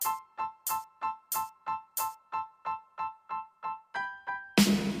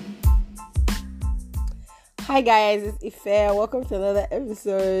Hi guys, it's Ife. Welcome to another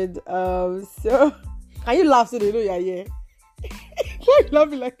episode. So can you laugh so they know you're here? Why are you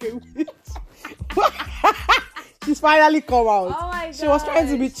laughing like a witch? She's finally come out. Oh my god. She was trying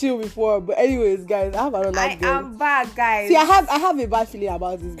to be chill before, but anyways, guys, I have another game. I'm back, guys. See, I have a bad feeling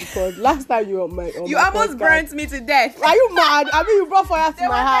about this because last time you were on my you almost burnt me to death. Are you mad? I mean, you brought fire to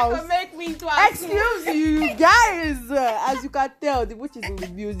my house. To make me to Excuse you guys. As you can tell, the witch is in the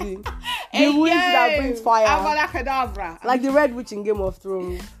building. The witch that brings fire. Abracadabra. Like the red witch in Game of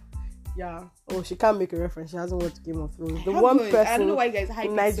Thrones. Yeah. Oh, she can't make a reference. She hasn't watched Game of Thrones. The one person I don't know why you guys hype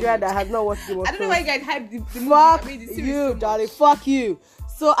in Nigeria that has not watched Game of Thrones. I don't know why you guys hype the movie. Fuck the series you, so darling. Fuck you.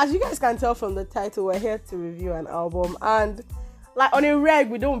 So, as you guys can tell from the title, we're here to review an album. And, like, on a reg,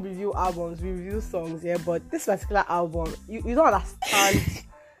 we don't review albums. We review songs, yeah. But this particular album, you don't understand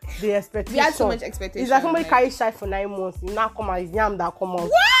the expectation. We had so much expectation. It's like somebody carries shy for 9 months. You now come out, it's yam that come out.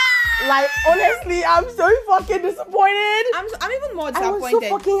 What? Like, honestly, I'm so fucking disappointed. I'm even more disappointed. I was so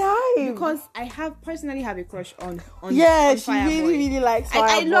fucking hyped. Because I personally have a crush on yeah, on she Fireboy. really likes Fireboy.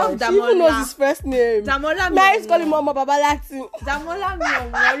 I love Damola. She even knows his first name. Damola. Nice call him Mama Baba Latin. Damola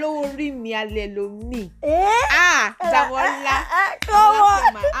mi alelo. Eh? Damola. Come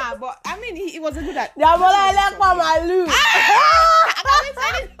on. But I mean, he was a good at Damola Lekwa Malu.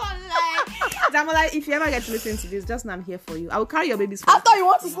 Damola, if you ever get to listen to this, just know I'm here for you. I will carry your baby's phone. I thought you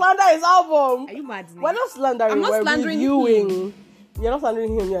want to slander his album. Are you mad? We're not slandering. I'm not we're slandering reviewing. him. You're not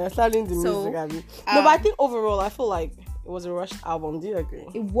slandering him. You're slandering the music. I mean. No, but I think overall, I feel like it was a rushed album. Do you agree?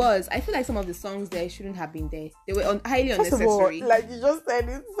 It was. I feel like some of the songs there shouldn't have been there. They were highly First unnecessary. of all, like you just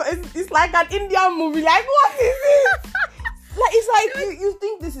said, it's like an Indian movie. Like, what is it? Like, it's like you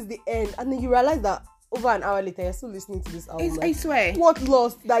think this is the end, and then you realize that over an hour later, you're still listening to this album. I swear. What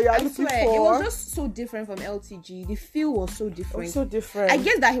lost that you're looking for? It was just so different from LTG. The feel was so different. So different. I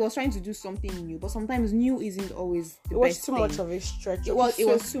guess that he was trying to do something new, but sometimes new isn't always the best. It was too thing. much of a stretch. It was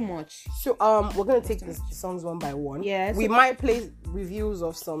too much. So we're gonna take the songs one by one. Yes. We might play reviews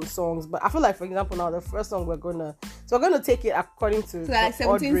of some songs, but I feel like, for example, now the first song we're gonna take it according to so like 17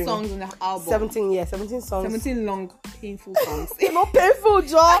 ordering. songs on the album. 17 songs. 17 long, painful songs. Not painful,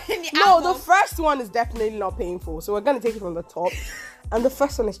 Joe. No, album. the first one is definitely not painful. So we're gonna take it from the top, and the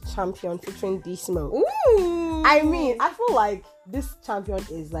first one is Champion featuring D Smoke. Ooh. I mean, I feel like this Champion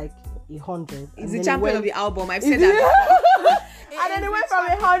is like 100. He's the champion of the album. I've said that. And then it went from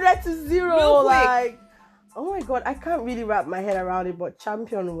 100 to 0. Real quick. Like, oh my god, I can't really wrap my head around it, but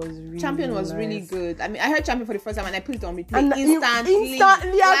Champion was really really good. I mean, I heard Champion for the first time and I put it on replay and instantly. I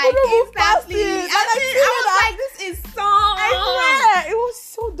couldn't move past it. I was like, this is song. I swear, it was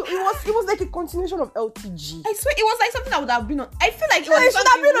so dope. It was like a continuation of LTG. I swear, it was like something that would have been on. I feel like it should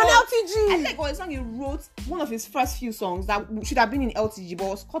have been on LTG. I feel like it was a song he wrote, one of his first few songs that should have been in LTG, but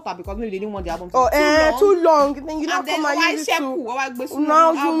was cut out because maybe they didn't want the album to be too long. Then you don't come and use it to.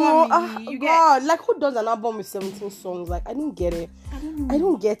 Now you know, God, like who does an album with 17 songs? Like, I didn't get it. I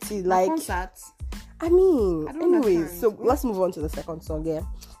don't get it. Like, concerts. I mean, anyways, understand. so let's move on to the second song. Yeah,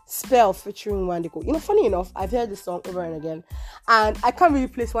 Spell featuring Wande Cole. You know, funny enough, I've heard this song over and again, and I can't really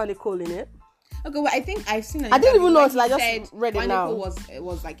place Wande Cole in it. Okay, well, I think I've seen. I didn't even know until I just read it now. Wande Cole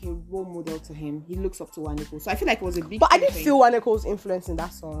was like a role model to him. He looks up to Wande Cole, so I feel like it was a big. But I didn't feel Wande Cole's influence in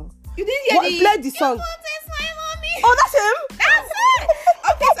that song. You didn't hear play the song. Oh, that's him. That's it.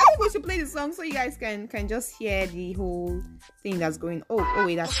 Okay, so I think we should play the song so you guys can just hear the whole thing that's going. Oh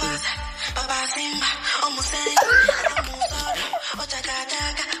wait, that's it.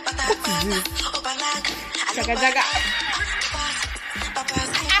 Jaga jaga.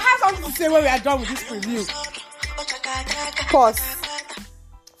 I have something to say when we are done with this review. Pause.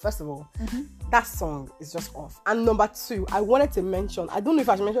 First of all, that song is just off. And number two, I wanted to mention, I don't know if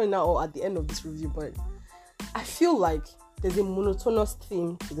I should mention it now or at the end of this review, but I feel like there's a monotonous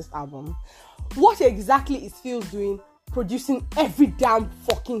theme to this album. What exactly is Phil doing producing every damn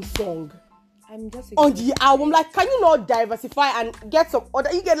fucking song I'm just on the album? Like, can you not diversify and get some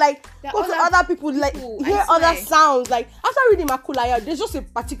other? You get like go to other people, like hear other sounds. Like after reading Makula, there's just a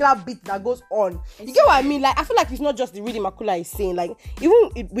particular beat that goes on. You get what I mean? Like I feel like it's not just the reading Makula is saying. Like even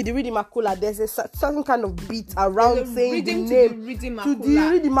with the reading Makula, there's a certain kind of beat around saying the name to the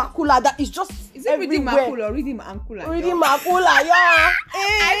reading Makula that is just. Is it reading Makula or reading Makula? Reading Makula, yeah.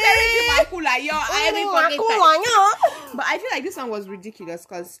 I said reading Makula, yeah. But I feel like this song was ridiculous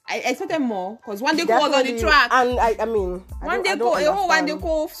because I expected more. Because Wande Cole was on the track. And I mean, Wande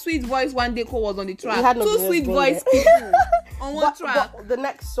Cole, sweet voice Wande Cole was on the track. No, two sweet voice people on one track. But the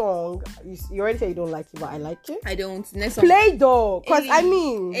next song, you already said you don't like it, but I like it. I don't. Next song. Play though, because I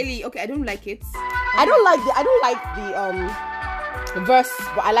mean, Ellie. Okay, I don't like it. I don't like the verse,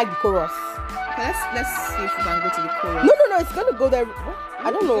 but I like the chorus. Okay, let's see if we can go to the chorus. No, it's gonna go there.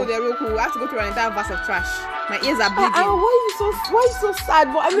 I don't know. Go there real cool. I have to go through an entire verse of trash. My ears are bleeding. Why are you so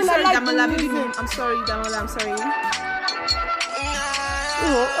sad? But I mean, sorry, I like Damola, the music. I'm sorry, Damola. I'm sorry.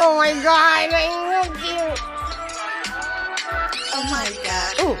 Oh my god, I love you. Oh my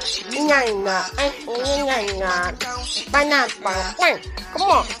god. Come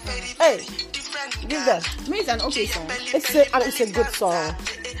on. Hey, give that. I mean, it's an okay song. It's a good song.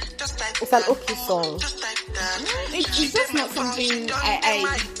 It's an okay song. It's just not something I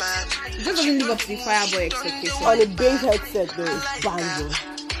it just doesn't live up to the Fireboy expectation. On a bass headset though, it's banging.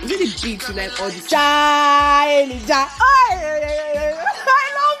 Is it the beat you like all this? I love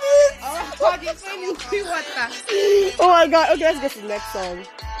it. Oh god, it's when you feel water. Oh my god. Okay, let's get to the next song.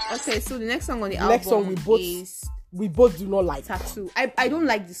 Okay, so the next song on the Next album song is we both do not like. Tattoo. I don't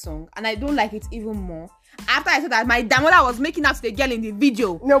like this song, and I don't like it even more after I saw that my Damola was making out to the girl in the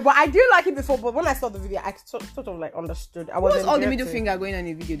video. No, but I did like it before. But when I saw the video, I sort of like understood. I was all the middle finger going on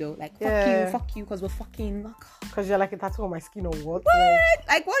in the video though? Like fuck you, because we're fucking. Because you're like a tattoo on my skin or what?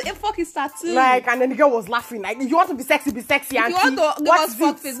 Like what the fuck is tattoo? Like, and then the girl was laughing. Like, if you want to be sexy, be sexy. If you want to give us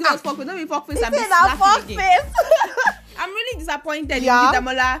fuck face, give us fuck face. Don't be fuck face and be laughing again. I'm really disappointed in you,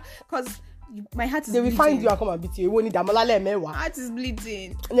 Damola, because my heart is bleeding. They will find you and come and beat you. You won't need Damola my heart is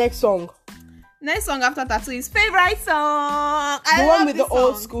bleeding. Next song after Tattoo is favorite song. The one with the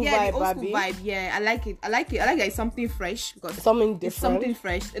old school vibe, the old school vibe. Yeah, I like it. I like that it's something fresh because something different. It's something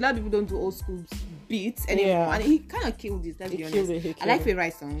fresh. A lot of people don't do old school beats anymore, and he kind of killed it. Let's be honest. I like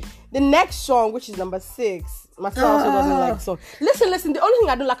favorite song. The next song, which is number 6, Marcel also doesn't like the song. Listen. The only thing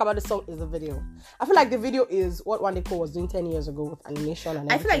I don't like about the song is the video. I feel like the video is what One Day Cole was doing 10 years ago with animation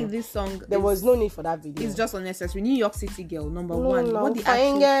and everything. I feel like this song there was no need for that video. It's just unnecessary. New York City girl, number one. What the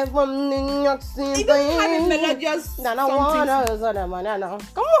actual from New York City. It doesn't have a melodious something.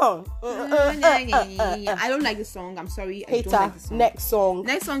 Come on. I don't like the song. I'm sorry. I don't like the song. Next song.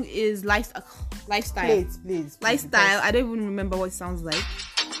 Next song is Lifestyle. Please. Lifestyle. I don't even remember what it sounds like.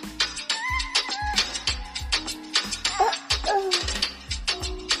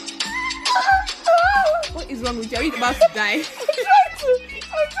 What is wrong with you? Are you about to die? I'm trying to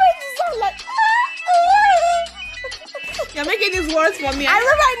sound like. You're making this worse for me. I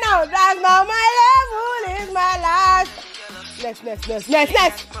remember right now. That's not my level, is my life. Next.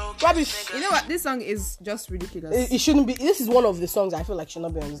 Rubbish. You know what? This song is just ridiculous. It shouldn't be. This is one of the songs I feel like should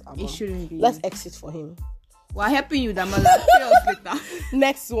not be on this album. It shouldn't be. Let's exit for him. We're helping you, Damola. Pay us later.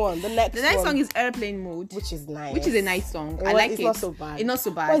 Next one. The next song is Airplane Mode, which is nice. Which is a nice song. I like it. It's not so bad. It's not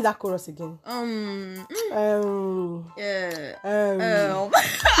so bad. What is that chorus again? Play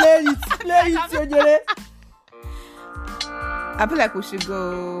it, I feel like we should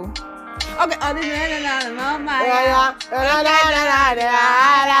go. Okay.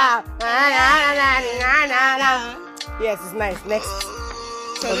 Yes, it's nice. Next.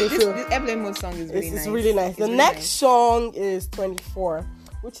 So this Airplane Mode song is really nice. It's really nice. The next song is 24,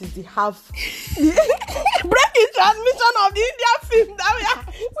 which is the half breaking transmission of the India film that we are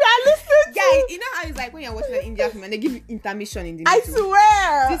listening to. Guys, you know how it's like when you're watching an India film and they give you intermission in the middle? I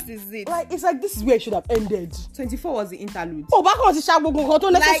swear. This is it. It's like this is where it should have ended. 24 was the interlude. Oh, back on the Shago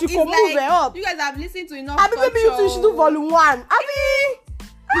Gongo, necessary to move it up. You guys have listened to enough. Maybe you should do volume 1.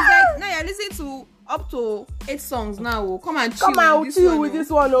 It's like now you're listening to up to 8 songs now. Come and chill with this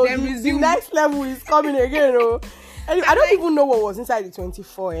one. The next level is coming again. Anyway, I don't even know what was inside the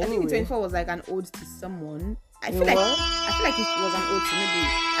 24. Anyway, I think the 24 was like an ode to someone. I feel like it was an ode to maybe.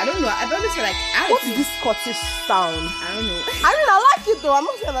 I don't know. I've always feel like what is this Scottish sound? I don't know. I mean, I like it though. I'm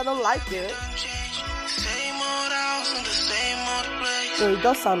not saying I don't like it. So it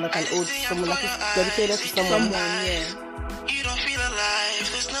does sound like an ode to someone, like it's dedicated to someone. Yeah.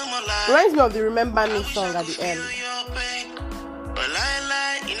 Reminds me of the Remember Me song at the end.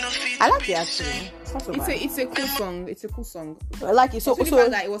 I like it actually. It's a cool song. It's a cool song. I like it. So the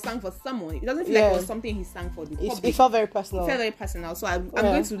fact that it was sung for someone. It doesn't feel like it was something he sang for the public. It felt very personal. So I'm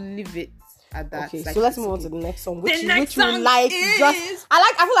going to leave it at that. Okay, so let's move on to the next song, which we like.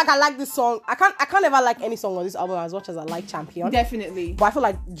 I feel like I like this song. I can't ever like any song on this album as much as I like Champion. Definitely. But I feel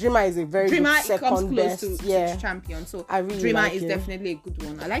like Dreamer is a very good second best. To Champion. So I really Dreamer is definitely a good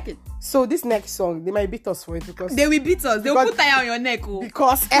one. I like it. So this next song, they might beat us for it because they will beat us. They will put tire on your neck.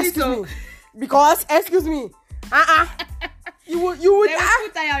 Because excuse me. You would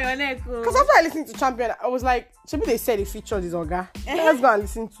put tire on your neck. Because after I listened to Champion, I was like, maybe they said it featured this Oga. Let's go and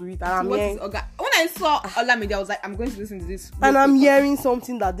listen to it. And I'm hearing Oga. When I saw Olamide, I was like, I'm going to listen to this. And I'm hearing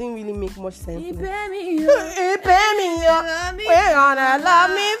something that didn't really make much sense. He pay me up. We're gonna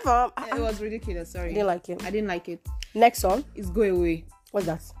love me from. It was ridiculous. Sorry. I didn't like it. I didn't like it. Next song is Go Away. What's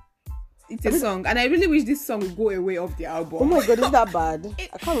that? it's a song, and I really wish this song would go away off the album. Oh my god, is that bad?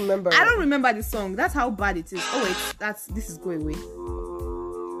 I can't remember. I don't remember the song. That's how bad it is. Oh wait, this is Go Away.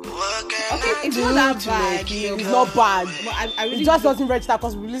 Okay, it's not that bad. It's not bad. I really it just doesn't register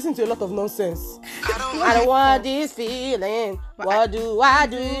because we listen to a lot of nonsense. I don't want this feeling. What do I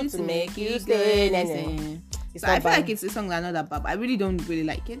do to make you stay? So I feel like it's a song that's not that bad. I really don't really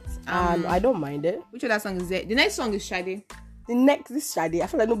like it. I don't mind it. Which other song is there? The next song is Shade. This Shade, I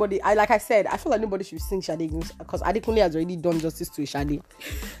feel like nobody. I feel like nobody should sing Shade because Adekunle has already done justice to Shade.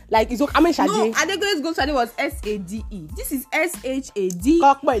 Like it's okay. I mean Shade. No, Adekunle's Go Shade was SADE. This is SHADE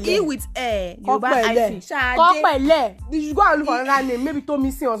with A. Yoruba hyphen. Shade. You should go and look for another name. Maybe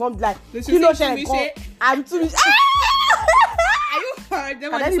Tommy Sing or something like. I'm Tumishe. Are you heard?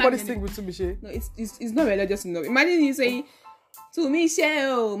 Can anybody sing with Tumishe? No, it's not religious enough. Imagine you saying. Tumishe,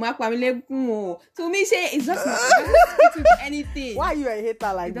 it's just not fit with anything. Why are you a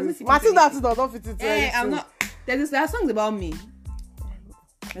hater like this? Matilda doesn't fit into anything. I'm not. There are songs about me.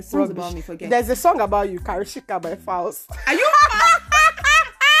 There's songs about me. Forget. There's a song about you, Karishika by Faust. Are you?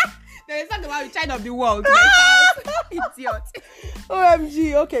 There's a song about you, Child of the World by Faust. Idiot.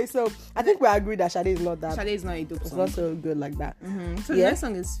 OMG. Okay, so I think we agree that Shade is not that. Shade is not a dope song. It's not so good like that. So the next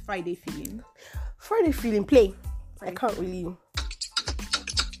song is Friday Feeling. Friday Feeling. Play. I can't really.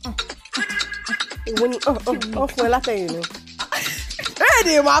 When you for later, you know.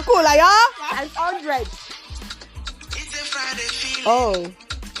 Ready, Marco, like I'm 100. Oh,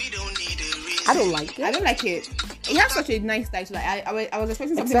 I don't like it. I don't like it. It has such a nice title. Like I was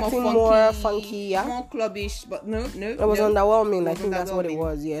expecting something more funky, yeah, more clubbish, but no. It was underwhelming. I think that's what it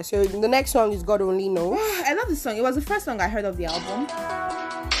was. Yeah. So the next song is God Only Knows. I love this song. It was the first song I heard of the album.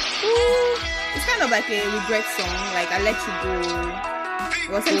 It's kind of like a regret song. Like I Let You Go. It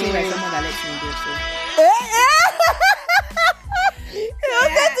was something like someone that lets me go.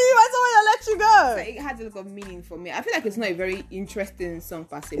 So it had a lot of meaning for me. I feel like it's not a very interesting song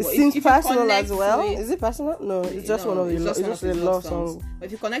per se. It seems personal as well. Is it personal? No, it's just one of the it's just a love song. But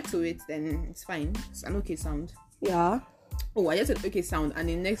if you connect to it, then it's fine. It's an okay sound. Yeah. Oh, I just said okay sound, and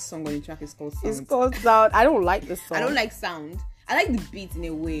the next song on the track is called Sound. It's called Sound. I don't like this song. I don't like sound. I like the beat in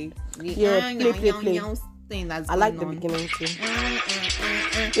a way. Yeah, play. That's I like the on. beginning too. I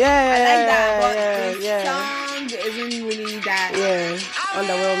like that, but the sound isn't really that. Yeah,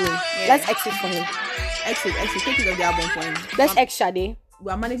 underwhelming. Yeah. Let's exit for him. Exit. Take it off the album for him. Let's X Shade.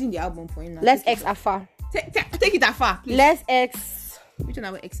 We are managing the album for him now. Let's X Afa. Take it Afa, please. Let's X. Which one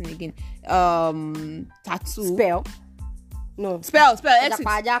are we Xing again? Tattoo. Spell. No. Spell. Exit.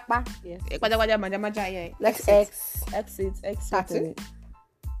 Yes. Yeah. Let's X. Exit. Tattoo.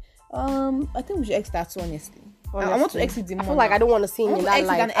 I think we should X Tattoo, honestly. I want to exit the I feel like I don't want to see him in that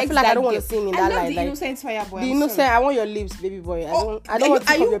light. I feel like I don't want to see him in that light. I love the innocent Fireboy. The innocent. I want your lips, baby boy. I don't want to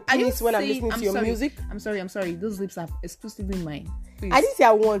think of your penis when I'm listening to your music. I'm sorry. Those lips are exclusively mine. Please. I didn't say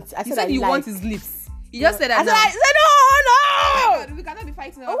I want. I said you want his lips. You just said that. I said no. We cannot be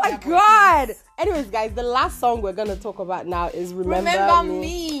fighting. Oh my god. Anyways, guys, the last song we're gonna talk about now is Remember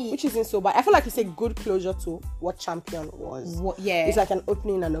Me, which isn't so bad. I feel like it's a good closure to what Champion was. It's like an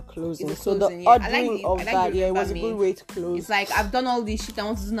opening and a closing. So the ordering of that, it was a good way to close. It's like I've done all this shit I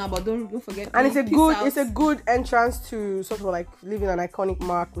want to do now, but don't forget. And it's a good entrance to sort of like leaving an iconic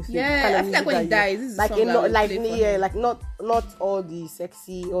mark with kind of I feel like when he dies, this is like not all the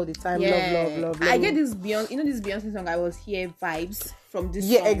sexy all the time love. I get this this Beyonce song I was here vibes from this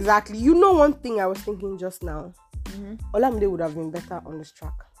song. Yeah, exactly. You know one thing I was thinking just now? Olamide would have been better on this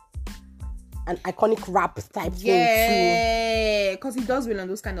track. An iconic rap type thing too. Yeah, because he does well on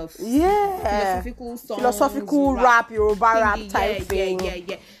those kind of philosophical songs. Philosophical rap, Yoruba rap type thing.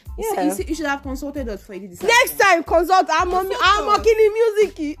 Yeah. You should have consulted us for this. Next time, consult. I'm working in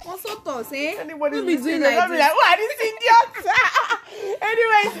music. Consult us, eh? Anybody be doing like this? Like, what is idiot?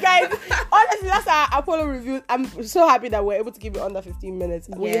 Anyways, guys, honestly, that's our Apollo review. I'm so happy that we're able to keep it under 15 minutes.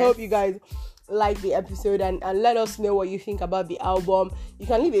 Yes. We hope you guys like the episode and let us know what you think about the album. You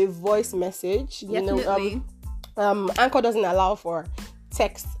can leave a voice message. Definitely. Anchor doesn't allow for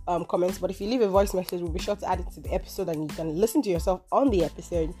text comments, but if you leave a voice message, we'll be sure to add it to the episode and you can listen to yourself on the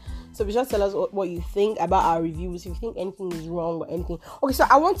episode. So be sure to tell us what you think about our reviews, if you think anything is wrong or anything. Okay,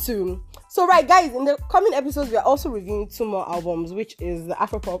 so right guys, in the coming episodes we are also reviewing 2 more albums, which is the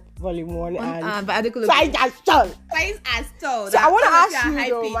Afropop Volume 1 and Twice as Tall. So I want to ask you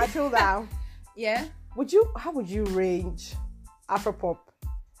though, Matilda. Yeah. How would you range Afropop,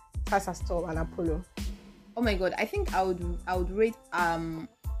 Twice as Tall and Apollo? Oh my god, I think I would rate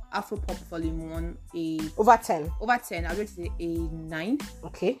Afro Pop Volume 1 a over 10. Over 10. I'd rate it a 9.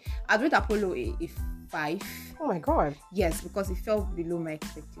 Okay. I'd rate Apollo a 5. Oh my god. Yes, because it fell below my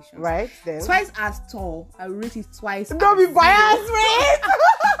expectations. Right then. Twice as tall. I rate it twice. Don't be biased, wait.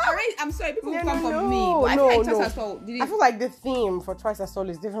 I'm sorry, people will come for me. But I feel like twice as tall. I feel like the theme for Twice as Tall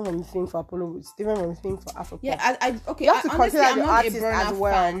is different from the theme for Apollo. It's different from the theme for Afro Pop. Yeah, okay. You have to consider I'm the not artist a Burna as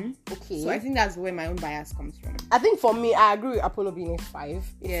well. fan, okay. So I think that's where my own bias comes from. I think for me, I agree with Apollo being a 5.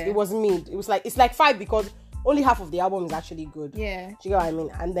 It was mid. It was like it's like 5 because only half of the album is actually good. Yeah. Do you get what I mean?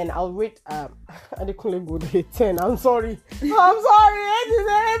 And then I'll rate Adekunle Gold a 10. I'm sorry. I'm sorry.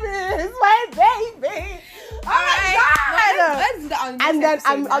 It's my baby. Oh my god. Let's do that on the and next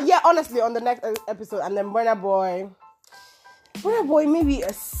then episode, honestly on the next episode, and then Burna Boy maybe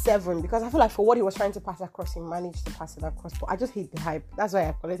a 7 because I feel like for what he was trying to pass across, he managed to pass it across. But I just hate the hype. That's why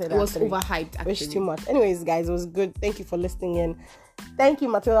I collected that. It was overhyped. Actually, it's too much. Anyways, guys, it was good. Thank you for listening in. Thank you,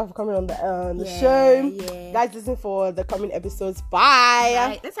 Matilda, for coming on the show. Yeah. Guys, listen for the coming episodes. Bye.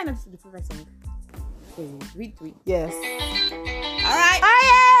 Bye. Let's sign up to the favorite song. Read. Yes. All right.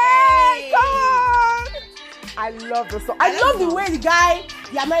 Hey. Come on. I love the song. I love the way the guy,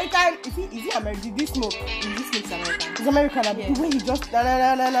 the American, is he American? Did he smoke? He's American. He's American. Yeah. The way he just. Oh.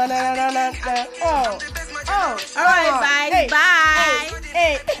 All right. Bye.